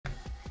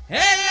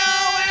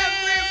Hello,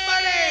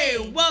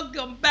 everybody!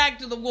 Welcome back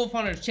to the Wolf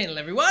HunterZ channel,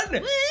 everyone. Woo!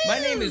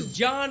 My name is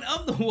John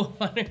of the Wolf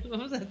HunterZ.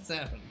 What was that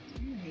sound?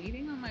 Are you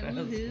hating on my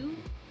woohoo?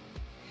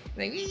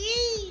 Like,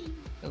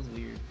 that was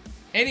weird.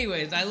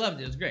 Anyways, I loved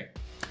it. It was great.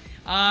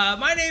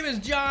 My name is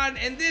John,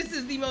 and this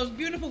is the most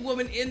beautiful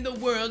woman in the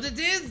world. It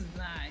is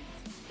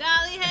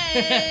Dolly.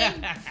 Hey!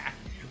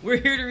 We're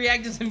here to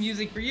react to some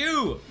music for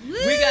you.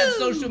 Woo! We got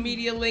social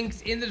media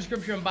links in the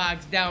description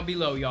box down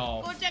below,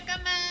 y'all. Go check them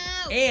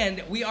out.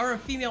 And we are a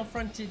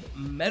female-fronted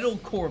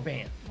metalcore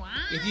band. Wow.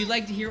 If you'd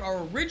like to hear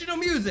our original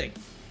music,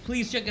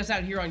 please check us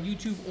out here on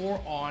YouTube or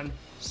on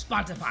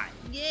Spotify.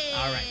 Yeah.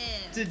 All right.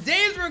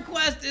 Today's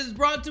request is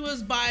brought to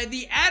us by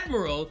the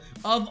Admiral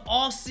of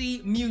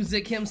Aussie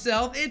music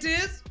himself. It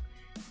is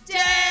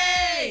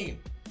Day.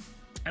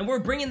 And we're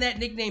bringing that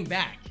nickname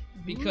back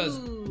because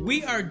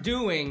we are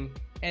doing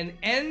an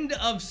end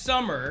of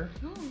summer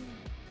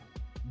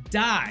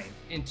dive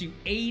into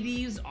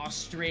 80s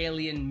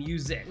Australian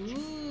music.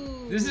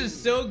 Ooh. This is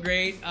so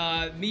great.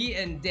 Me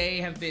and Day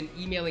have been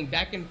emailing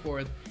back and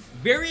forth.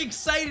 Very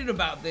excited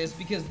about this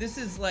because this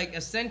is like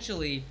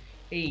essentially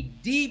a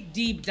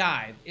deep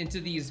dive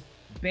into these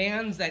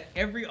bands that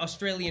every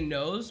Australian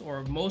knows,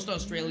 or most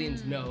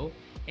Australians know.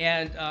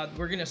 And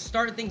we're gonna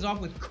start things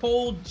off with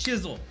Cold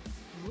Chisel.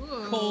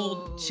 Ooh.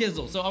 Cold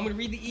Chisel. So I'm gonna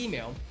read the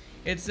email.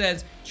 It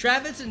says,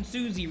 Travis and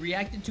Susie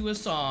reacted to a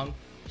song.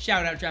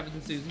 Shout out Travis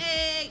and Susie.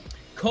 Hey.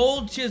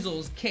 Cold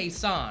Chisel-Khe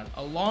Sanh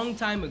a long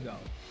time ago.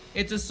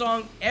 It's a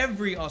song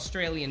every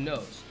Australian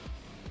knows.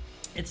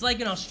 It's like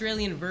an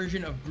Australian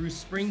version of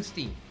Bruce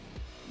Springsteen.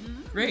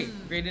 Great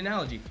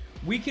analogy.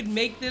 We could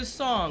make this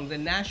song the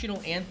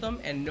national anthem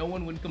and no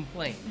one would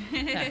complain.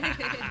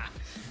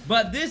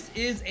 But this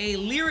is a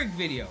lyric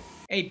video,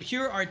 a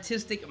pure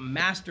artistic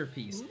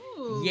masterpiece.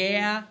 Ooh.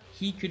 Yeah,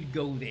 he could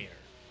go there.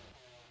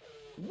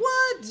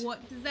 What?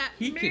 What does that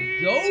He mean?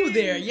 could go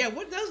there. Yeah,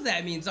 what does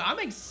that mean? So I'm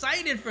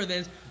excited for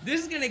this.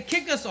 This is gonna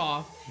kick us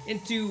off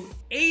into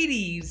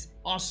 80s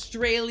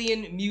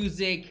Australian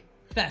Music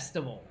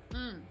Festival.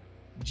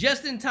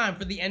 Just in time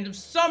for the end of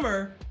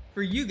summer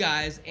for you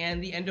guys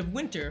and the end of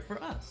winter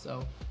for us.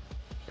 So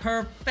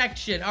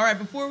perfection. All right,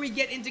 before we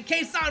get into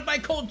Khe Sanh by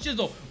Cold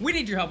Chisel, we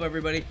need your help,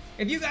 everybody.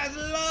 If you guys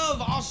love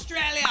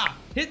Australia,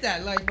 hit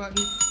that like button,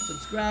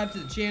 subscribe to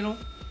the channel,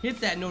 hit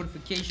that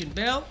notification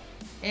bell,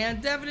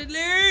 and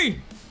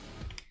definitely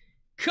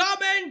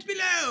comment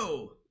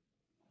below.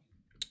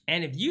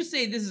 And if you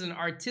say this is an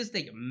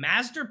artistic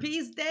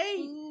masterpiece, Day,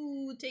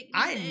 Ooh,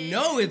 I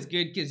know it's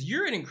good because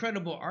you're an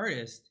incredible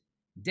artist.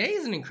 Day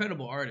is an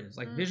incredible artist,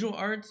 like visual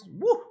arts,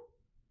 woo,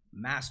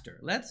 master.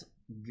 Let's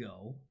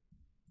go.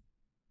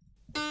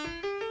 I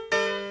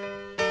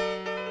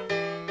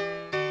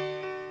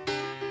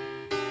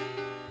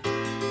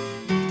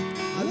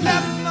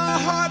left my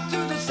heart to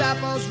the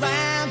sappers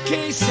round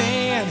Khe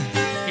Sanh.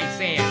 Khe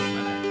Sanh,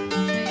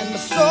 my bad. And my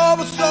soul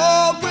was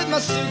sold with my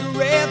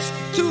cigarettes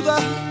to the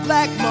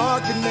black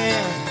market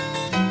man.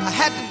 I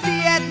had the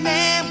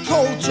Vietnam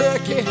cold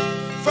turkey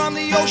from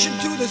the ocean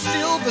to the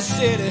silver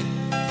city.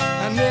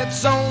 And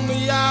it's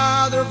only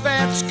other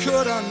vets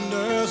could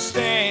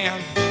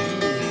understand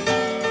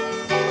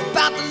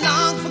about the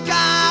long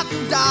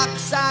forgotten dark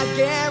side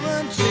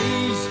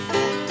guarantees.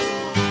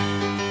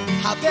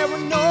 How there were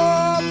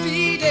no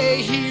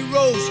V-Day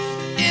heroes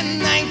in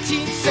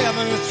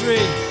 1973.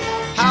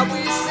 How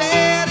we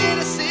said in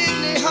a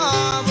Sydney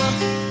harbor,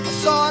 I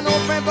saw an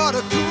old friend but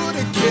I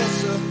couldn't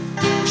kiss her.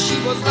 She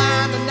was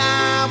lying and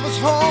I was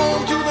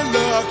home to the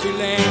lucky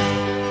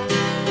land.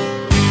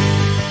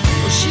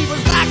 She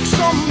was like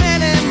so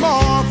many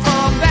more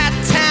from that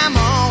time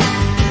on.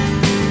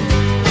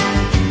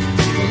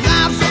 Their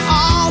lives were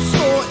all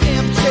so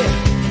empty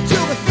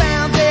until they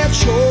found their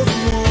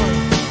chosen one.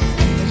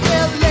 And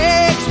their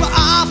legs were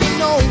often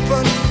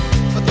open,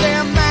 but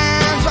their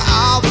minds were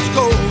always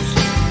closed.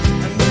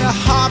 And their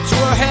hearts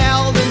were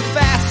held in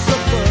fast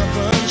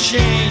suburban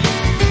chains.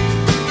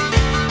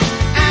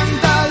 And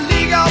the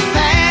legal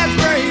paths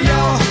were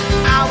your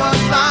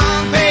hours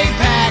long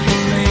payback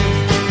is made.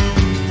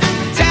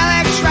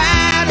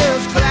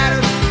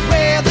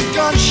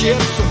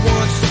 Ships have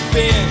once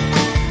been.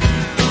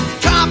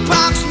 Car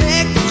parks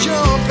make me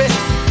jumpy,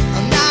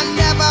 and I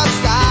never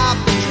stop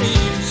the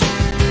dreams.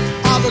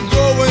 All the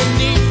growing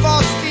need for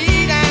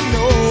speed and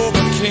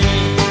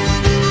overcame.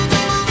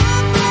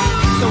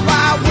 So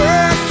I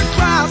worked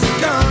across the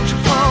country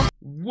from.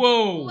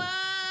 Whoa.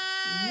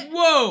 What?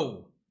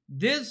 Whoa.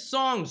 This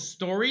song's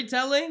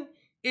storytelling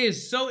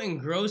is so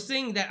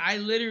engrossing that I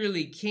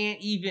literally can't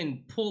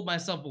even pull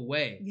myself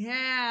away.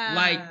 Yeah.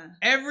 Like,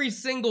 every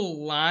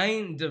single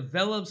line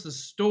develops a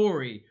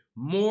story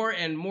more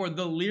and more.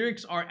 The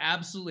lyrics are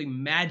absolutely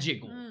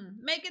magical.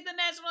 Make it the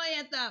national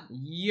anthem.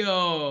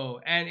 Yo,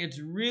 and it's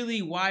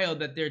really wild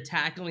that they're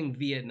tackling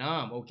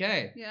Vietnam.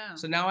 Okay. Yeah.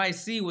 So now I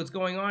see what's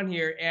going on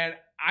here, and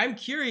I'm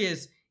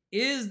curious,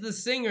 is the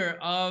singer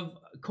of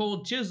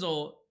Cold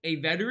Chisel a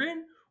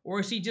veteran? Or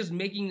is he just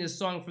making this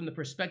song from the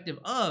perspective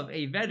of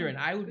a veteran?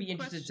 I would be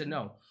interested to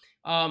know.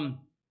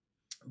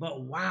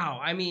 But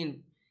wow, I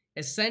mean,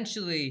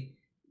 essentially,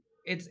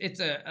 it's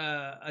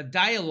a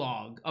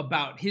dialogue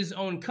about his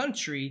own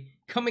country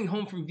coming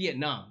home from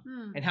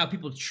Vietnam and how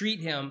people treat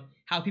him,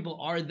 how people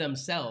are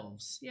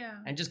themselves. Yeah.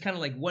 And just kind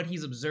of like what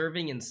he's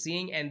observing and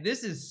seeing. And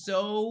this is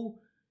so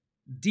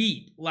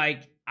deep.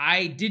 Like,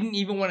 I didn't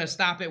even want to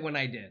stop it when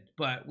I did,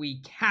 but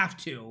we have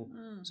to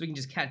so we can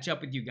just catch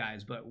up with you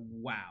guys. But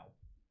wow.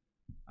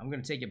 I'm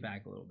going to take it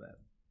back a little bit.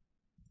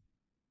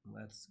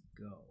 Let's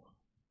go.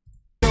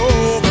 So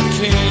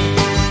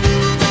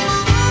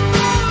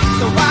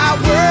I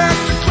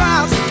worked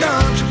across the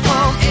country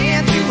from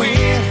end to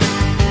end.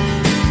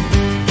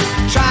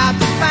 Tried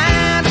to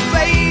find a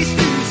place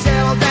to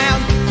settle down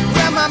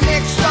where my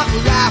mixed up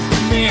life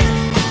would mend.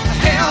 I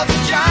held a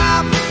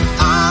job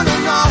on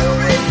an oil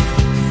rig,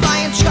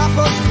 flying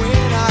choppers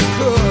when I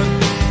could.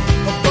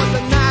 But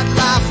the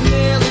nightlife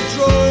nearly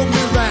drove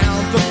me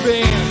round the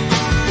bend.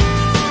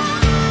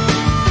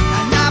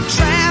 And I've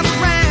traveled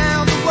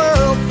around the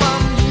world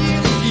from year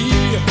to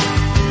year,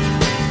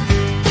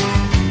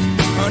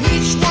 and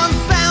each one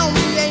found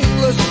me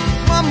aimless.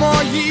 One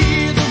more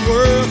year, the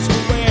world's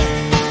aware.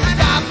 And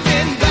I've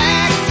been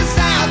back to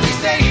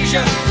Southeast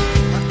Asia,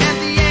 and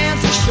the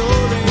answer's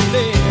sure ain't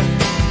there.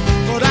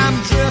 But I'm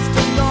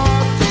drifting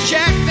north to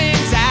check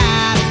things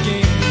out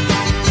again.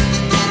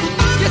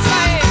 Yes,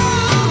 I am.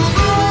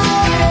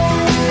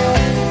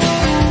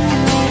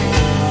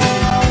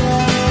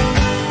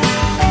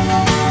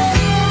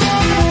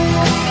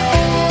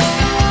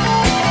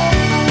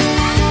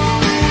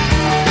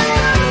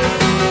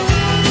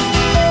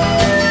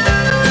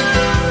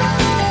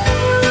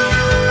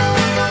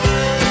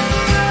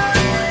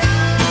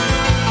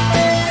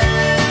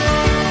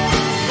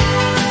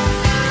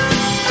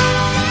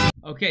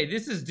 Okay,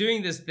 this is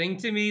doing this thing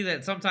to me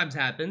that sometimes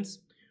happens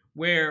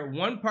where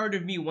one part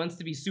of me wants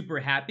to be super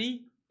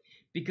happy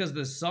because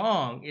the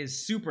song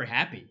is super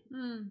happy.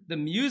 The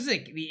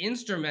music, the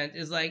instrument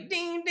is like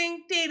ding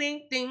ding ding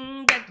ding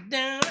ding da,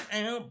 da,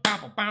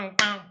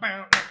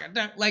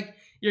 da, like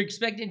you're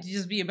expecting to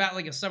just be about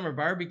like a summer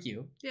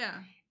barbecue. Yeah.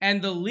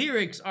 And the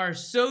lyrics are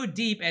so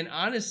deep and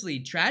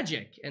honestly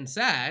tragic and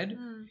sad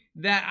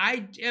that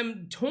I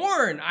am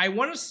torn. I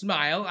want to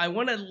smile. I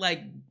want to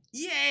like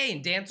yay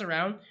and dance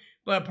around.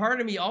 But a part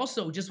of me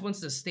also just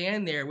wants to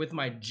stand there with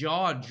my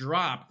jaw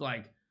dropped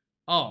like,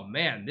 oh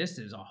man, this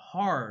is a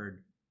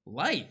hard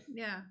life.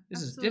 Yeah.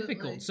 This absolutely. is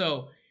difficult.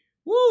 So,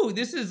 woo,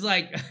 this is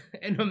like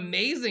an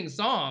amazing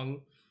song.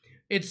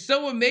 It's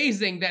so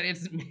amazing that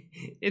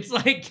it's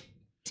like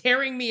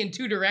tearing me in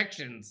two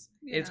directions.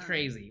 It's Yeah.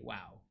 crazy.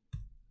 Wow.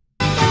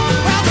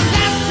 Well, the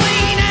last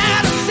plane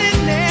out of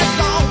Sydney's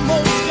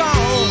almost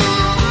gone.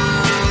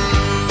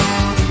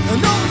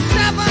 And only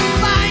 7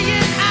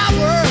 flying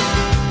hours,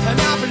 and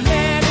I'll be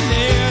landing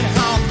in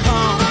Hong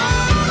Kong.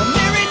 And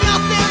there ain't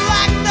nothing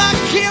like the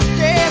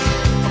kisses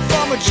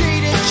from a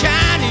cheated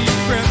Chinese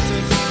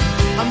princess.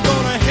 I'm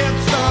gonna hit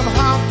some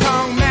Hong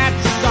Kong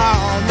matches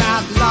all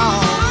night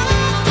long.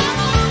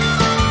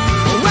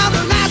 Well,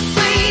 the last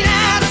plane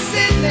out of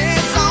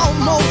Sydney's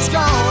almost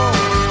gone.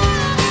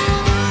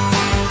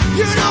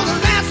 You know the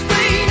last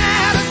plane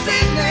out of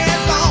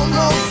Sydney's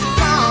almost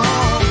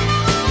gone.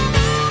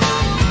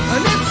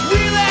 And it's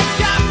really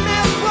got me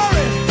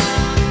worried.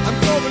 I'm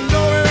going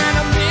nowhere and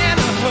I'm in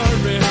a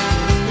hurry.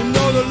 You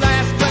know the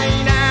last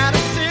plane out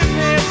of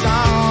Sydney's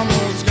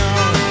almost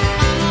gone.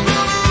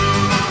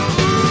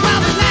 Well,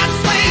 the last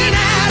plane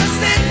out of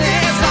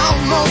Sydney's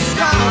almost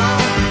gone.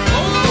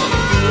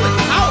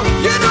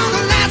 You know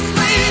the last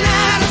plane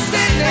out of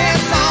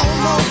Sydney's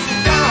almost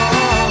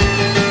gone.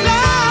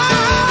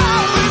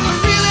 Lord, it's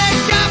really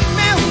got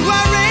me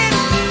worried.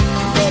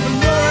 I'm going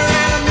nowhere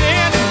and I'm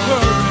in a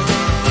hurry.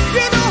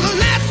 You know the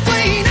last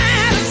plane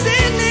out of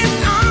Sydney's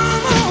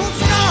almost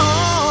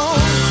gone.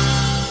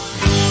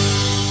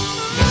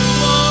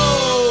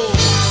 Whoa!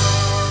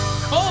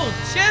 Cold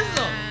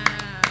chisel!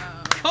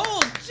 Wow.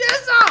 Cold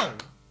chisel!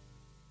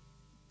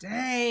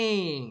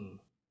 Dang.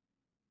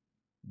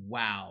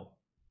 Wow.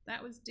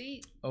 That was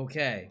deep.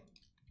 Okay.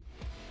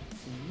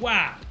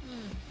 Wow.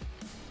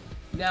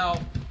 Now,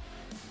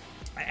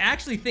 I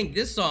actually think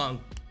this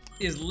song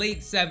is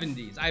late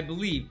 70s, I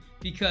believe,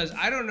 because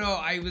I don't know,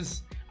 I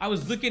was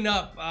looking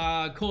up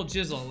Cold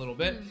Chisel a little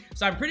bit.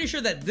 So I'm pretty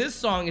sure that this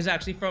song is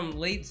actually from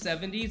late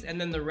 70s,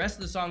 and then the rest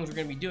of the songs we're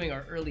going to be doing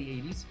are early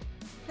 80s.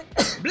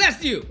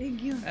 Bless you.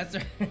 Thank you. That's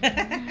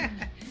right.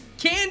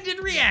 Candid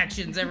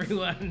reactions,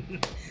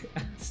 everyone.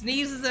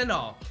 Sneezes and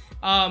all.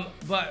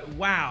 But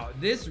wow,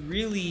 this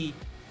really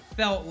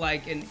felt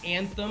like an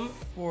anthem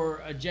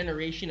for a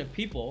generation of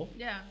people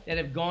Yeah. that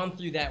have gone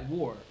through that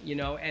war, you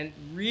know, and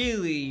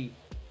really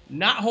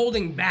not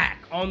holding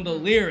back on the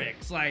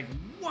lyrics. Like,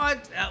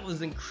 what? That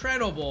was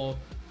incredible.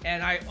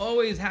 And I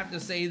always have to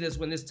say this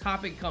when this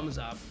topic comes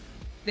up.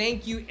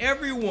 Thank you,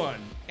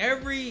 everyone,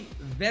 every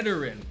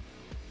veteran,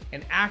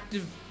 an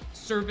active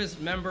service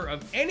member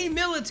of any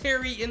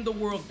military in the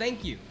world.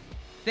 Thank you.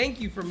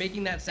 Thank you for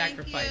making that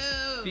sacrifice.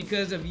 you.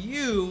 Because of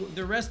you,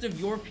 the rest of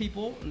your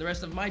people and the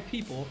rest of my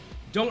people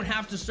don't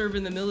have to serve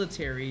in the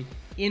military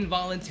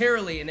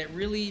involuntarily, and it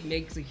really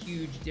makes a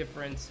huge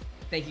difference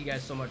thank you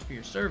guys so much for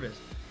your service.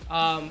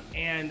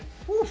 And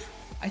whew,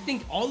 I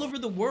think all over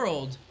the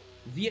world,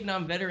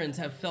 Vietnam veterans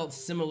have felt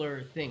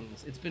similar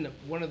things. It's been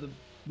one of the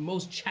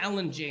most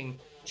challenging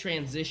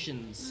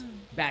transitions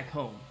back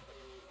home,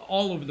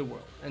 all over the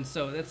world. And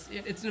so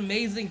it's an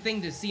amazing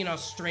thing to see an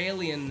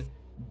Australian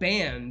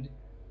band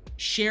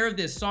share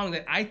this song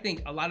that I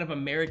think a lot of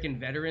American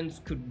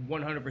veterans could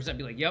 100%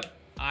 be like, yep,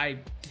 I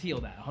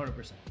feel that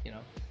 100%, you know?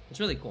 It's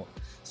really cool.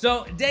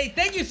 So, Day,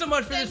 thank you so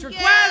much for this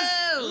request.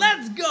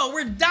 Let's go.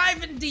 We're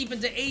diving deep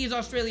into 80s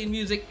Australian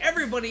music.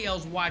 Everybody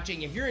else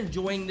watching, if you're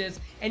enjoying this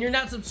and you're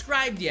not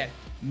subscribed yet,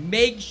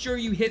 make sure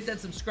you hit that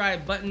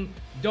subscribe button.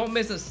 Don't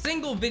miss a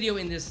single video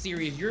in this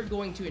series. You're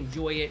going to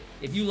enjoy it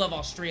if you love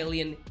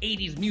Australian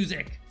 80s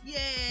music. Yeah.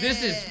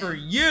 This is for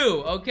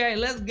you, okay?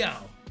 Let's go.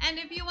 And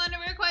if you want to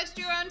request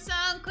your own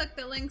song, click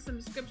the links in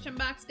the description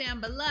box down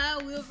below.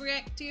 We'll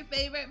react to your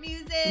favorite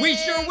music. We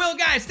sure will,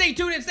 guys. Stay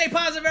tuned and stay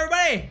positive,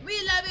 everybody. We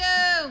love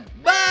you.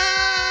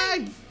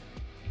 Bye.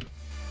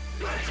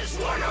 I just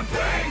wanna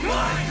bang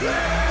my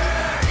leg.